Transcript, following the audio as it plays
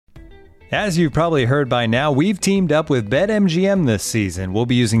As you've probably heard by now, we've teamed up with BetMGM this season. We'll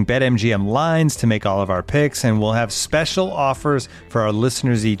be using BetMGM lines to make all of our picks, and we'll have special offers for our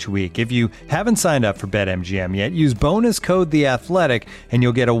listeners each week. If you haven't signed up for BetMGM yet, use bonus code The Athletic, and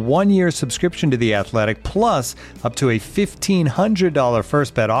you'll get a 1-year subscription to The Athletic, plus up to a $1,500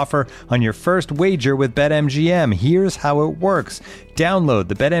 first bet offer on your first wager with BetMGM. Here's how it works. Download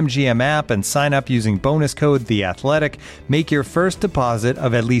the BetMGM app and sign up using bonus code The Athletic. Make your first deposit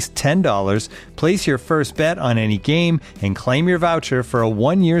of at least $10. Place your first bet on any game and claim your voucher for a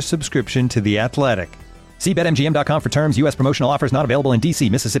 1-year subscription to The Athletic. See BetMGM.com for terms. U.S. promotional offers not available in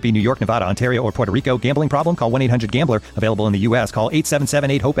D.C., Mississippi, New York, Nevada, Ontario, or Puerto Rico. Gambling problem? Call 1-800-GAMBLER. Available in the U.S. Call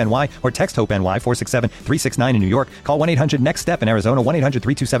 877-8-HOPE-NY or text HOPE-NY 467-369 in New York. Call 1-800-NEXT-STEP in Arizona.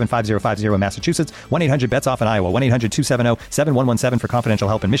 1-800-327-5050 in Massachusetts. 1-800-BETS-OFF in Iowa. 1-800-270-7117 for confidential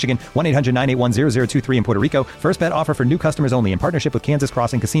help in Michigan. 1-800-981-0023 in Puerto Rico. First bet offer for new customers only in partnership with Kansas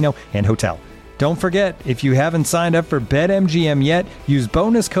Crossing Casino and Hotel. Don't forget, if you haven't signed up for BetMGM yet, use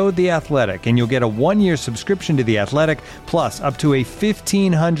bonus code The Athletic, and you'll get a 1-year subscription to The Athletic, plus up to a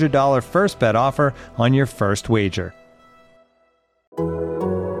 $1,500 first bet offer on your first wager. An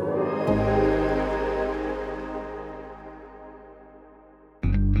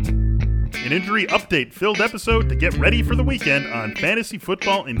injury update-filled episode to get ready for the weekend on Fantasy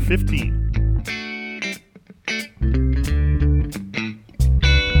Football in 15.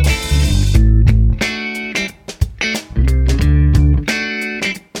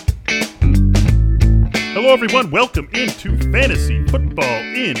 Hello everyone, welcome into Fantasy Football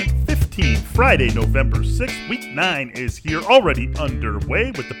in 15. Friday, November 6th, Week 9 is here, already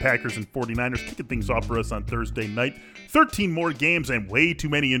underway with the Packers and 49ers kicking things off for us on Thursday night. 13 more games and way too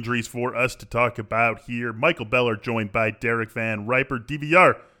many injuries for us to talk about here. Michael Beller joined by Derek Van Riper.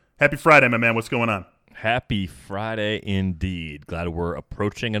 DVR, happy Friday, my man. What's going on? Happy Friday indeed. Glad we're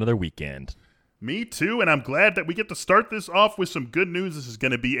approaching another weekend. Me too, and I'm glad that we get to start this off with some good news. This is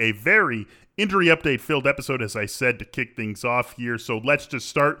going to be a very injury update-filled episode, as I said, to kick things off here. So let's just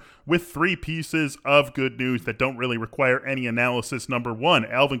start with 3 pieces of good news that don't really require any analysis. Number 1,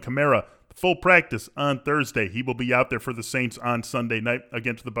 Alvin Kamara, full practice on Thursday. He will be out there for the Saints on Sunday night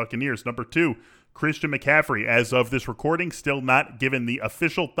against the Buccaneers. Number 2, Christian McCaffrey, as of this recording, still not given the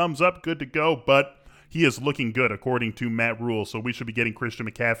official thumbs up, good to go, but he is looking good according to Matt Rule. So we should be getting Christian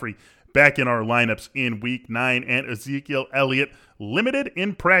McCaffrey back in our lineups in Week 9. And Ezekiel Elliott limited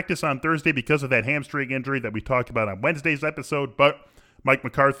in practice on Thursday because of that hamstring injury that we talked about on Wednesday's episode. But Mike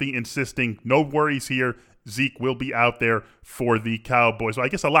McCarthy insisting no worries here. Zeke will be out there for the Cowboys. So I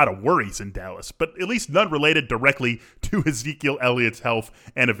guess a lot of worries in Dallas, but at least none related directly to Ezekiel Elliott's health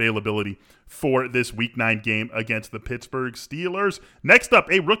and availability for this Week 9 game against the Pittsburgh Steelers. Next up,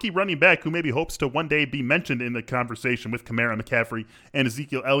 a rookie running back who maybe hopes to one day be mentioned in the conversation with Kamara, McCaffrey, and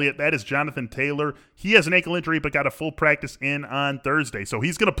Ezekiel Elliott. That is Jonathan Taylor. He has an ankle injury but got a full practice in on Thursday, so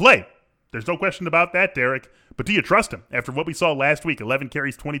he's going to play. There's no question about that, Derek. But do you trust him? After what we saw last week, 11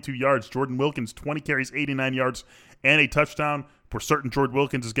 carries, 22 yards. Jordan Wilkins, 20 carries, 89 yards, and a touchdown. We're certain Jordan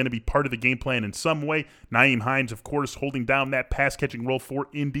Wilkins is going to be part of the game plan in some way. Nyheim Hines, of course, holding down that pass-catching role for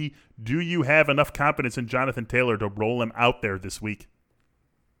Indy. Do you have enough confidence in Jonathan Taylor to roll him out there this week?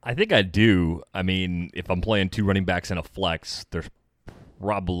 I think I do. I mean, if I'm playing 2 running backs in a flex, there's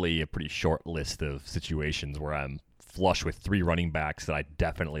probably a pretty short list of situations where I'm flush with 3 running backs that I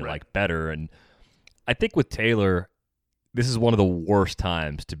definitely like better. And I think with Taylor, this is one of the worst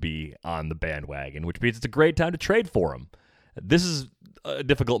times to be on the bandwagon, which means it's a great time to trade for him. This is a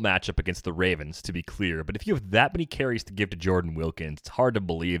difficult matchup against the Ravens, to be clear, but if you have that many carries to give to Jordan Wilkins, it's hard to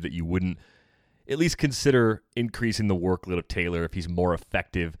believe that you wouldn't at least consider increasing the workload of Taylor if he's more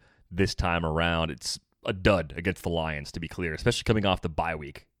effective this time around. It's a dud against the Lions, to be clear, especially coming off the bye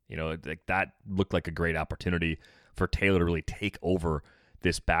week. You know, like that looked like a great opportunity for Taylor to really take over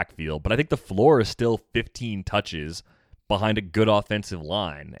this backfield. But I think the floor is still 15 touches behind a good offensive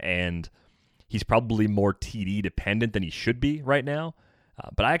line, and he's probably more TD dependent than he should be right now.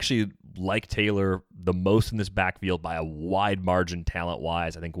 But I actually like Taylor the most in this backfield by a wide margin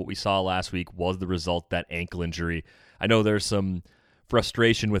talent-wise. I think what we saw last week was the result of that ankle injury. I know there's some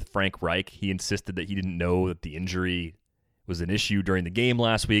frustration with Frank Reich. He insisted that he didn't know that the injury was an issue during the game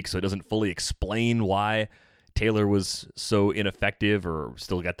last week, so it doesn't fully explain why Taylor was so ineffective or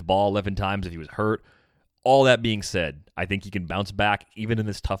still got the ball 11 times if he was hurt. All that being said, I think he can bounce back even in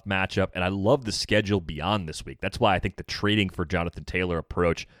this tough matchup, and I love the schedule beyond this week. That's why I think the trading for Jonathan Taylor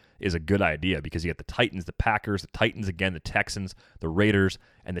approach is a good idea, because you got the Titans, the Packers, the Titans again, the Texans, the Raiders,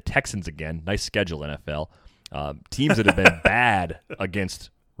 and the Texans again. Nice schedule, NFL. Teams that have been bad against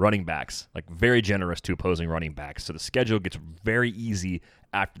running backs, like very generous to opposing running backs. So the schedule gets very easy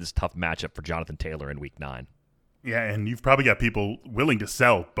after this tough matchup for Jonathan Taylor in Week 9. Yeah, and you've probably got people willing to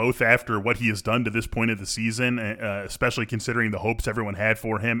sell, both after what he has done to this point of the season, especially considering the hopes everyone had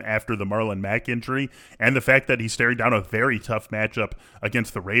for him after the Marlon Mack injury, and the fact that he's staring down a very tough matchup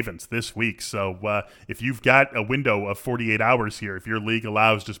against the Ravens this week. So if you've got a window of 48 hours here, if your league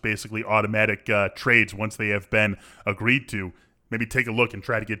allows just basically automatic trades once they have been agreed to, maybe take a look and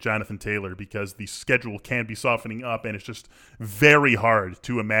try to get Jonathan Taylor, because the schedule can be softening up, and it's just very hard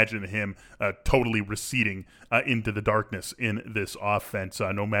to imagine him totally receding into the darkness in this offense,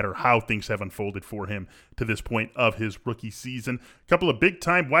 no matter how things have unfolded for him to this point of his rookie season. A couple of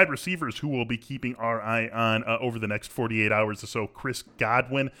big-time wide receivers who we'll be keeping our eye on over the next 48 hours or so. Chris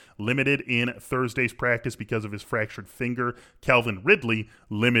Godwin, limited in Thursday's practice because of his fractured finger. Calvin Ridley,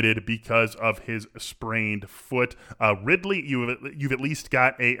 limited because of his sprained foot. Ridley, you've at least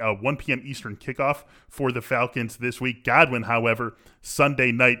got a 1 p.m. Eastern kickoff for the Falcons this week. Godwin, however,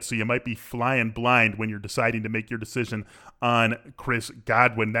 Sunday night, so you might be flying blind when you're deciding to make your decision on Chris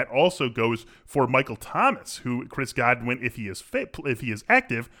Godwin. That also goes for Michael Thomas, who Chris Godwin, if he is fit, if he is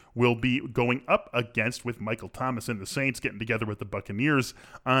active, will be going up against, with Michael Thomas and the Saints getting together with the Buccaneers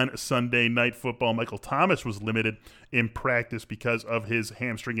on Sunday Night Football. Michael Thomas was limited in practice because of his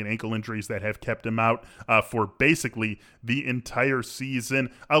hamstring and ankle injuries that have kept him out for basically the entire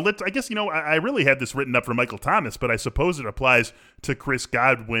season. I guess, I really had this written up for Michael Thomas, but I suppose it applies to Chris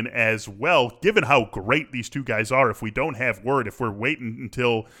Godwin as well, given how great these two guys are. If we don't have word, if we're waiting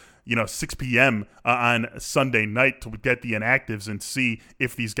until 6 p.m. On Sunday night to get the inactives and see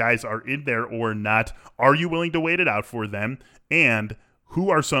if these guys are in there or not, are you willing to wait it out for them? And who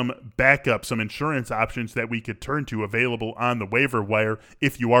are some backup, some insurance options that we could turn to available on the waiver wire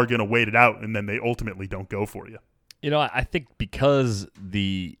if you are going to wait it out and then they ultimately don't go for you? I think because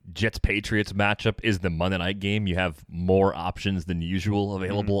the Jets-Patriots matchup is the Monday night game, you have more options than usual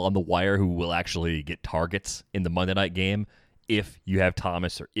available on the wire who will actually get targets in the Monday night game. If you have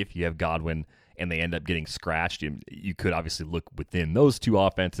Thomas or if you have Godwin and they end up getting scratched, you could obviously look within those two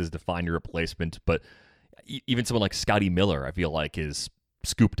offenses to find your replacement. But even someone like Scotty Miller, I feel like, is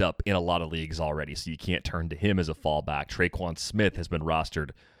scooped up in a lot of leagues already, so you can't turn to him as a fallback. Traquan Smith has been rostered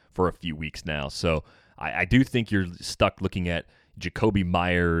for a few weeks now. So I do think you're stuck looking at Jacoby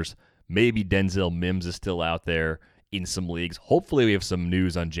Myers. Maybe Denzel Mims is still out there in some leagues. Hopefully we have some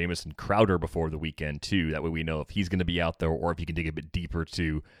news on Jamison Crowder before the weekend too. That way we know if he's going to be out there or if you can dig a bit deeper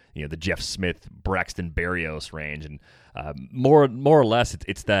to the Jeff Smith, Braxton Berrios range. And more or less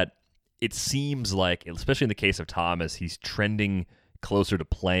it's that it seems like, especially in the case of Thomas, he's trending closer to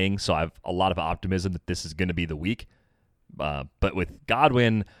playing. So I have a lot of optimism that this is going to be the week. But with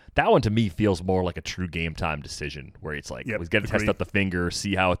Godwin, that one to me feels more like a true game time decision where it's like, he's got to test out the finger,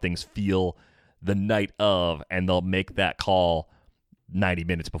 see how things feel the night of, and they'll make that call 90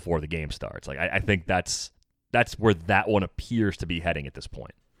 minutes before the game starts. Like I think that's where that one appears to be heading at this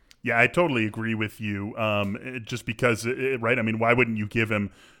point. Yeah, I totally agree with you. Just because, right? I mean, why wouldn't you give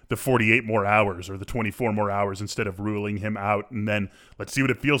him the 48 more hours or the 24 more hours instead of ruling him out, and then let's see what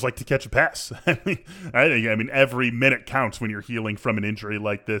it feels like to catch a pass? I mean, every minute counts when you're healing from an injury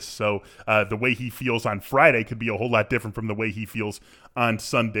like this. So the way he feels on Friday could be a whole lot different from the way he feels on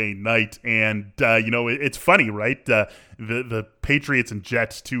Sunday night. And, it's funny, right? The Patriots and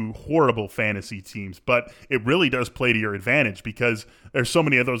Jets, two horrible fantasy teams, but it really does play to your advantage because there's so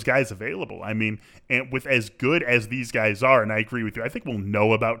many of those guys available. I mean, and with as good as these guys are, and I agree with you, I think we'll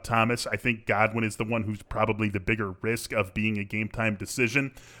know about Thomas. I think Godwin is the one who's probably the bigger risk of being a game time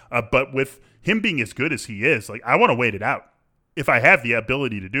decision. But with him being as good as he is, like, I want to wait it out. If I have the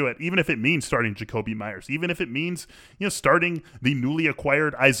ability to do it, even if it means starting Jacoby Myers, even if it means, starting the newly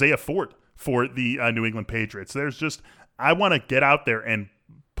acquired Isaiah Ford for the New England Patriots. I want to get out there and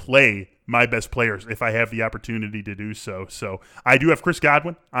play my best players if I have the opportunity to do so. So I do have Chris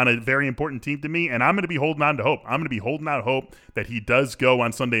Godwin on a very important team to me, and I'm going to be holding on to hope. I'm going to be holding out hope that he does go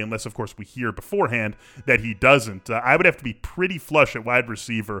on Sunday, unless, of course, we hear beforehand that he doesn't. I would have to be pretty flush at wide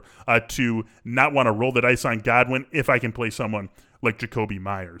receiver to not want to roll the dice on Godwin if I can play someone like Jacoby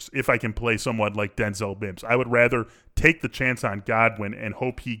Myers, if I can play someone like Denzel Mims. I would rather take the chance on Godwin and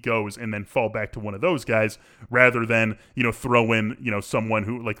hope he goes and then fall back to one of those guys rather than, throw in, someone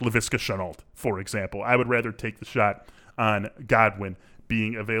who like Laviska Shenault, for example. I would rather take the shot on Godwin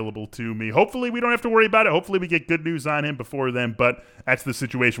being available to me. Hopefully we don't have to worry about it. Hopefully we get good news on him before then, but that's the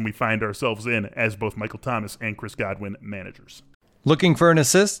situation we find ourselves in as both Michael Thomas and Chris Godwin managers. Looking for an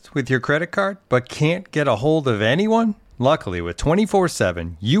assist with your credit card, but can't get a hold of anyone? Luckily, with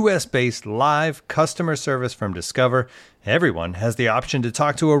 24/7 US-based live customer service from Discover, everyone has the option to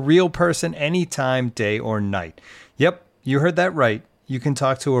talk to a real person anytime, day or night. Yep, you heard that right. You can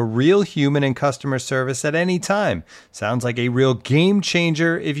talk to a real human in customer service at any time. Sounds like a real game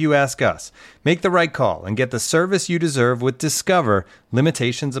changer if you ask us. Make the right call and get the service you deserve with Discover.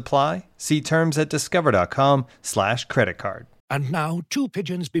 Limitations apply. See terms at discover.com/creditcard. And now, two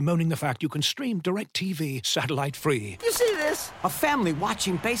pigeons bemoaning the fact you can stream DirecTV satellite-free. You see this? A family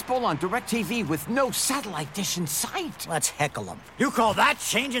watching baseball on DirecTV with no satellite dish in sight. Let's heckle them. You call that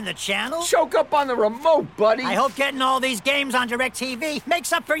changing the channel? Choke up on the remote, buddy. I hope getting all these games on DirecTV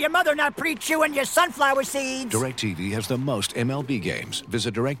makes up for your mother not pre-chewing your sunflower seeds. DirecTV has the most MLB games.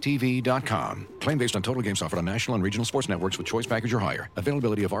 Visit DirecTV.com. Claim based on total games offered on national and regional sports networks with choice package or higher.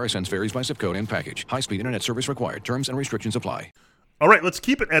 Availability of RSNs varies by zip code and package. High-speed internet service required. Terms and restrictions apply. All right, let's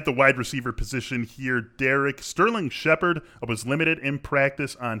keep it at the wide receiver position here, Derek. Sterling Shepard was limited in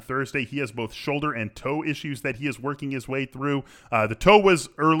practice on Thursday. He has both shoulder and toe issues that he is working his way through. The toe was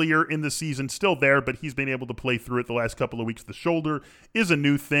earlier in the season, still there, but he's been able to play through it the last couple of weeks. The shoulder is a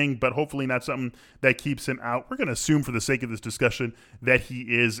new thing, but hopefully not something that keeps him out. We're going to assume for the sake of this discussion that he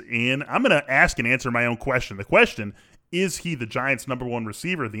is in. I'm going to ask and answer my own question. The question, is he the Giants' number one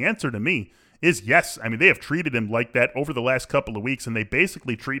receiver? The answer to me is yes. I mean, they have treated him like that over the last couple of weeks, and they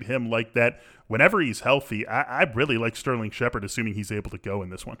basically treat him like that whenever he's healthy. I really like Sterling Shepard, assuming he's able to go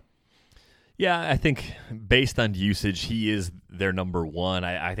in this one. Yeah, I think based on usage, he is their number one.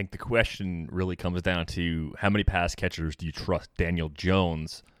 I think the question really comes down to how many pass catchers do you trust Daniel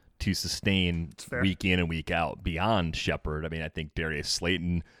Jones to sustain week in and week out beyond Shepard? I mean, I think Darius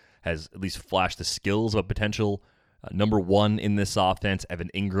Slayton has at least flashed the skills of a potential number one in this offense.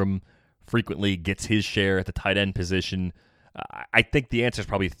 Evan Ingram frequently gets his share at the tight end position. I think the answer is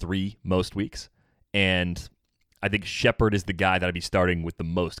probably 3 most weeks. And I think Shepard is the guy that I'd be starting with the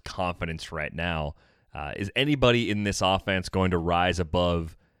most confidence right now. Is anybody in this offense going to rise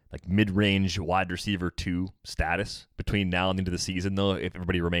above like mid-range wide receiver 2 status between now and the end of the season, though, if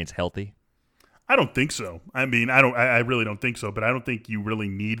everybody remains healthy? I don't think so. I mean, I really don't think so, but I don't think you really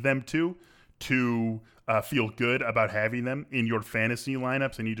need them to feel good about having them in your fantasy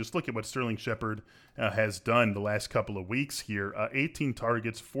lineups. And you just look at what Sterling Shepard has done the last couple of weeks here. 18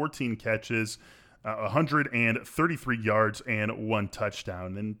 targets, 14 catches, 133 yards, and 1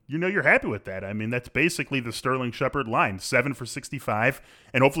 touchdown. And you're happy with that. I mean, that's basically the Sterling Shepard line, 7 for 65,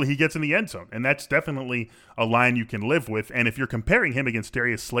 and hopefully he gets in the end zone. And that's definitely a line you can live with. And if you're comparing him against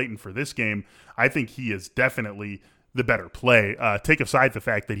Darius Slayton for this game, I think he is definitely the better play. Take aside the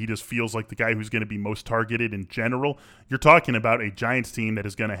fact that he just feels like the guy who's going to be most targeted in general. You're talking about a Giants team that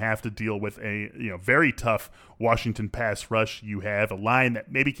is going to have to deal with a very tough Washington pass rush. You have a line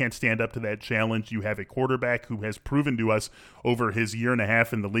that maybe can't stand up to that challenge. You have a quarterback who has proven to us over his year and a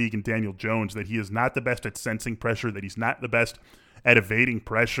half in the league in Daniel Jones that he is not the best at sensing pressure, that he's not the best at evading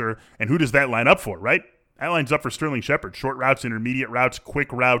pressure. And who does that line up for, right? That lines up for Sterling Shepard. Short routes, intermediate routes,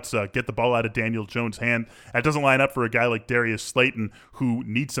 quick routes, get the ball out of Daniel Jones' hand. That doesn't line up for a guy like Darius Slayton, who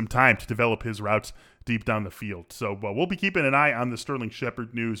needs some time to develop his routes deep down the field. So we'll be keeping an eye on the Sterling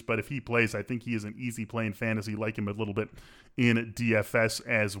Shepard news, but if he plays, I think he is an easy play in fantasy, like him a little bit in DFS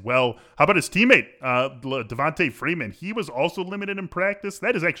as well. How about his teammate, Devontae Freeman? He was also limited in practice.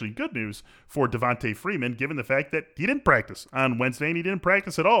 That is actually good news for Devontae Freeman, given the fact that he didn't practice on Wednesday and he didn't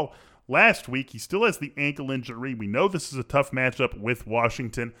practice at all last week. He still has the ankle injury. We know this is a tough matchup with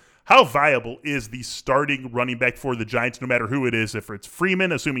Washington. How viable is the starting running back for the Giants, no matter who it is, if it's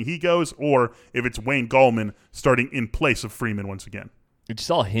Freeman, assuming he goes, or if it's Wayne Gallman starting in place of Freeman once again? It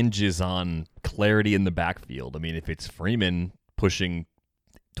just all hinges on clarity in the backfield. I mean, if it's Freeman pushing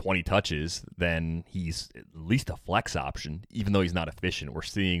 20 touches, then he's at least a flex option, even though he's not efficient. We're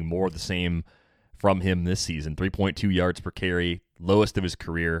seeing more of the same from him this season. 3.2 yards per carry, lowest of his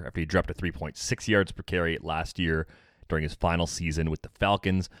career after he dropped to 3.6 yards per carry last year during his final season with the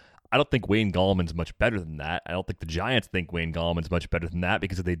Falcons. I don't think Wayne Gallman's much better than that. I don't think the Giants think Wayne Gallman's much better than that,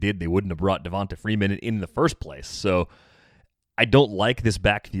 because if they did, they wouldn't have brought Devonta Freeman in the first place. So I don't like this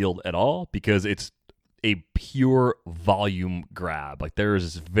backfield at all, because it's a pure volume grab. Like, there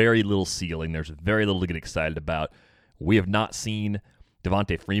is very little ceiling. There's very little to get excited about. We have not seen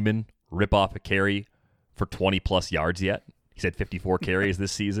Devonta Freeman rip off a carry for 20-plus yards yet. He's had 54 carries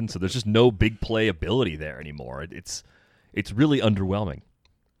this season, so there's just no big play ability there anymore. It's really underwhelming.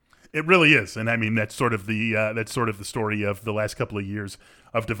 It really is, and I mean that's sort of the story of the last couple of years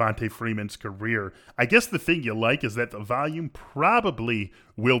of Devonta Freeman's career. I guess the thing you like is that the volume probably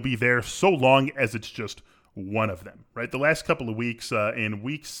will be there so long as it's just one of them, right? The last couple of weeks, in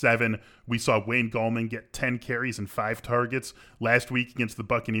week 7, we saw Wayne Gallman get 10 carries and 5 targets. Last week against the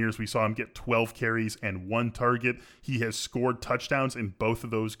Buccaneers, we saw him get 12 carries and 1 target. He has scored touchdowns in both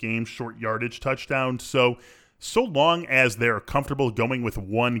of those games, short yardage touchdowns. So long as they're comfortable going with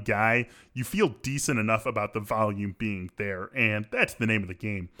one guy, you feel decent enough about the volume being there. And that's the name of the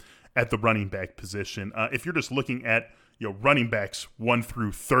game at the running back position. If you're just looking at running backs 1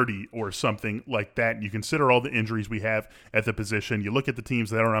 through 30 or something like that, and you consider all the injuries we have at the position, you look at the teams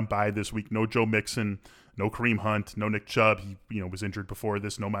that are on bye this week, no Joe Mixon, no Kareem Hunt, no Nick Chubb, he was injured before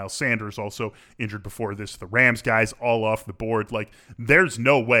this, no Miles Sanders, also injured before this, the Rams guys all off the board. Like, there's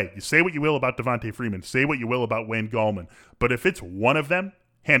no way. You say what you will about Devontae Freeman, say what you will about Wayne Gallman, but if it's one of them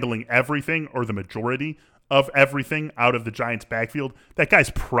handling everything or the majority of everything out of the Giants' backfield, that guy's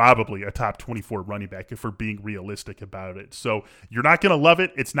probably a top 24 running back if we're being realistic about it. So you're not going to love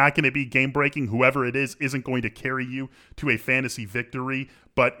it. It's not going to be game-breaking. Whoever it is isn't going to carry you to a fantasy victory.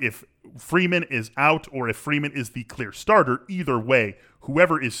 But if Freeman is out or if Freeman is the clear starter, either way,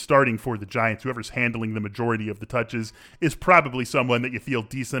 whoever is starting for the Giants, whoever's handling the majority of the touches, is probably someone that you feel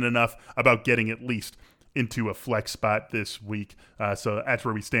decent enough about getting at least into a flex spot this week. So that's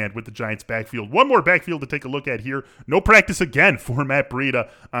where we stand with the Giants backfield. One more backfield to take a look at here. No practice again for Matt Breida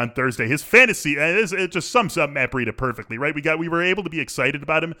on Thursday. His fantasy, it just sums up Matt Breida perfectly, right? We were able to be excited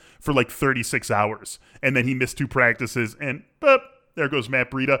about him for like 36 hours, and then he missed 2 practices, and there goes Matt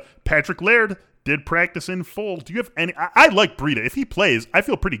Breida. Patrick Laird did practice in full. Do you have any? I like Breida. If he plays, I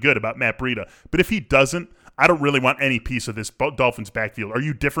feel pretty good about Matt Breida. But if he doesn't, I don't really want any piece of this Dolphins backfield. Are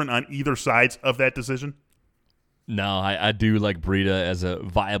you different on either sides of that decision? No, I do like Breida as a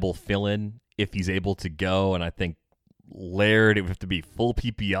viable fill-in if he's able to go, and I think Laird, it would have to be full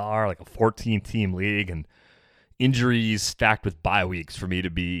PPR, like a 14-team league, and injuries stacked with bye weeks for me to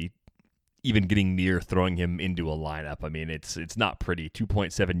be even getting near throwing him into a lineup. I mean, it's not pretty.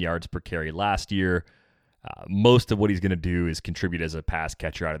 2.7 yards per carry last year. Most of what he's going to do is contribute as a pass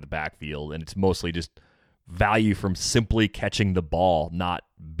catcher out of the backfield, and it's mostly just value from simply catching the ball, not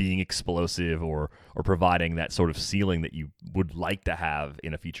being explosive or providing that sort of ceiling that you would like to have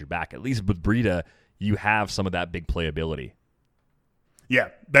in a feature back. At least with Breida, you have some of that big playability. Yeah,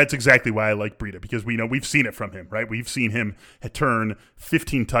 that's exactly why I like Breida, because we've seen it from him, right? We've seen him turn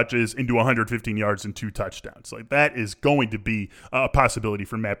 15 touches into 115 yards and 2 touchdowns. Like, that is going to be a possibility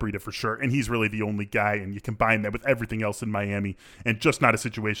for Matt Breida for sure, and he's really the only guy, and you combine that with everything else in Miami, and just not a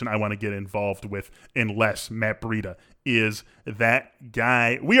situation I want to get involved with unless Matt Breida is that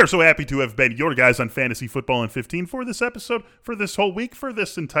guy. We are so happy to have been your guys on Fantasy Football in 15 for this episode, for this whole week, for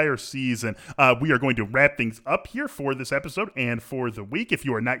this entire season. We are going to wrap things up here for this episode and for the week. If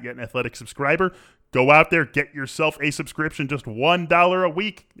you are not yet an Athletic subscriber, go out there, get yourself a subscription, just $1 a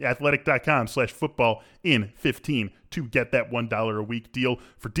week, athletic.com/football in 15 to get that $1 a week deal.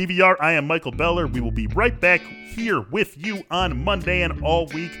 For DVR, I am Michael Beller. We will be right back here with you on Monday and all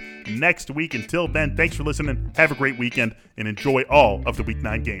week next week. Until then, thanks for listening. Have a great weekend and enjoy all of the Week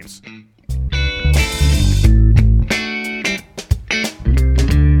 9 games.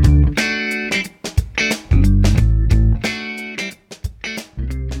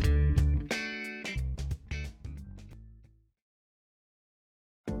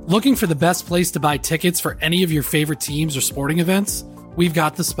 Looking for the best place to buy tickets for any of your favorite teams or sporting events? We've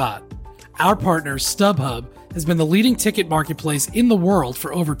got the spot. Our partner, StubHub, has been the leading ticket marketplace in the world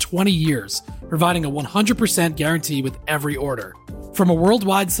for over 20 years, providing a 100% guarantee with every order. From a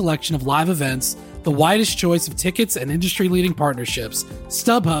worldwide selection of live events, the widest choice of tickets, and industry-leading partnerships,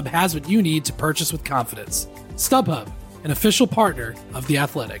 StubHub has what you need to purchase with confidence. StubHub, an official partner of The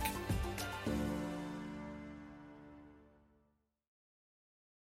Athletic.